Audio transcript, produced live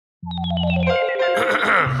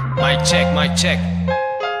Mic check, mic check.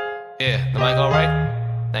 Yeah, the mic alright?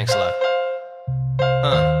 Thanks a lot.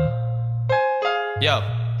 Yo,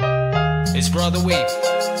 it's Brother Weep.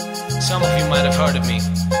 Some of you might have heard of me.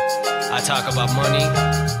 I talk about money,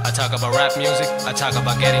 I talk about rap music, I talk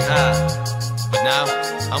about getting high. But now,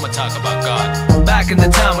 I'ma talk about God. Back in the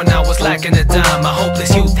time when I was lacking a dime, my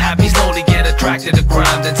hopeless youth had me slowly get attracted to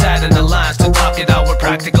crime. Then sat in the lines to talk it out with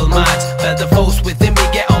practical minds. Felt the force within me,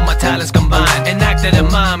 get all my talents combined. Enacted a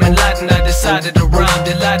mime, enlightened, I decided to rhyme.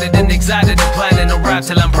 Delighted and excited and planning a rap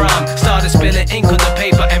till I'm prime. Started spilling ink on the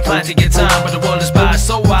paper and planned to get time. But the world is by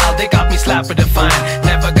so wild, they got me slapped with a fine.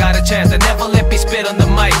 Never got a chance, they never let me spit on the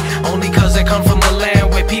mic. Only cause I come from a land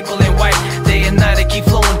where people ain't white. Day and night I keep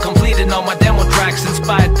flowing, completing all my demo tracks.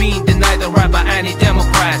 Inspired being denied the rap by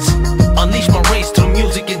anti-democrats. Unleash my race through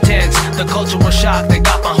music intense. The cultural shock that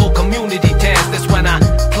got my whole community tense. That's when I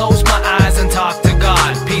close my eyes and talk to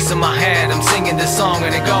God. Peace in my head, I'm singing this song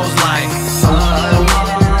and it goes like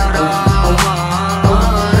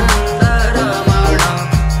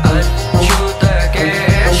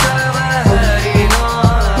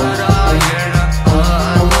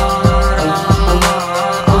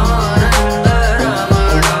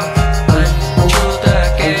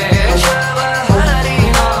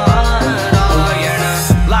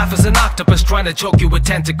trying to choke you with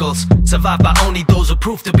tentacles. Survived by only those who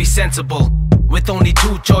prove to be sensible. With only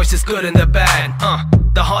two choices, good and the bad.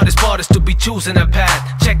 The hardest part is to be choosing a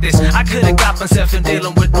path. Check this, I could've got myself in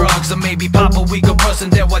dealing with drugs. Or maybe pop a weaker person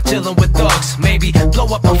there while chilling with thugs. Maybe blow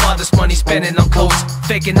up my father's money spending on clothes.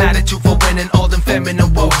 Faking attitude for winning all them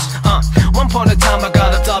feminine woes. One point in time I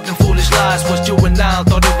got absorbed in foolish lies. Was juvenile,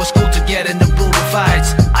 thought it was cool to get into brutal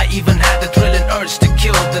fights. I even had the thrilling urge to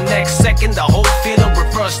kill. The next second the whole feeling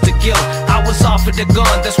reversed to guilt. I was offered a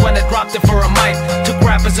gun, that's when I dropped it for a mic. Took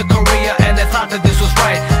rap as a career and I thought that this was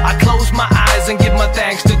right. I closed my eyes and give my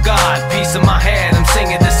thanks to God. Peace in my head, I'm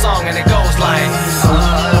singing this song and it goes like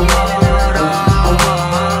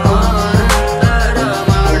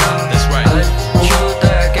that's right.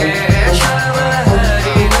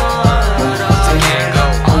 Once again, go.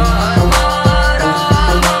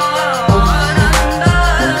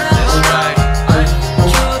 That's right.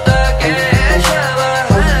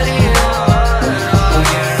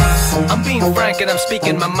 I'm being frank and I'm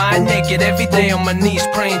speaking my mind naked. Every day on my knees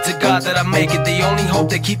praying to God that I make it. The only hope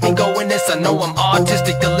that keep me going is I know I'm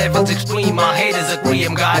artistic. The level's extreme, my haters agree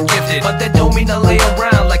I'm God gifted. But that don't mean I lay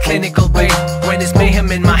around like clinical bait. When it's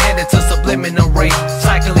mayhem in my head, it's a subliminal rate.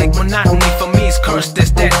 Cyclic monotony for me is cursed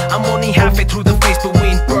as death. I'm only halfway through the phase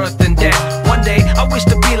between birth and death. One day I wish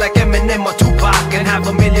to be like Eminem or Tupac and have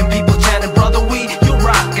a million people chanting, brother we, you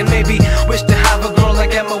rock. And maybe wish to have a girl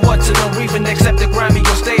like Emma Watson, or even accept a Grammy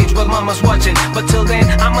on stage while mama's watching. But till then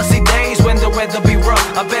I'ma see days when the weather be rough.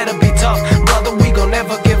 I better be tough, brother we gon'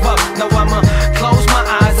 never give up. Now I'ma close my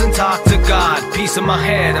eyes and talk to God. Peace in my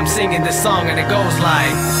head, I'm singing this song and it goes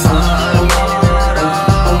like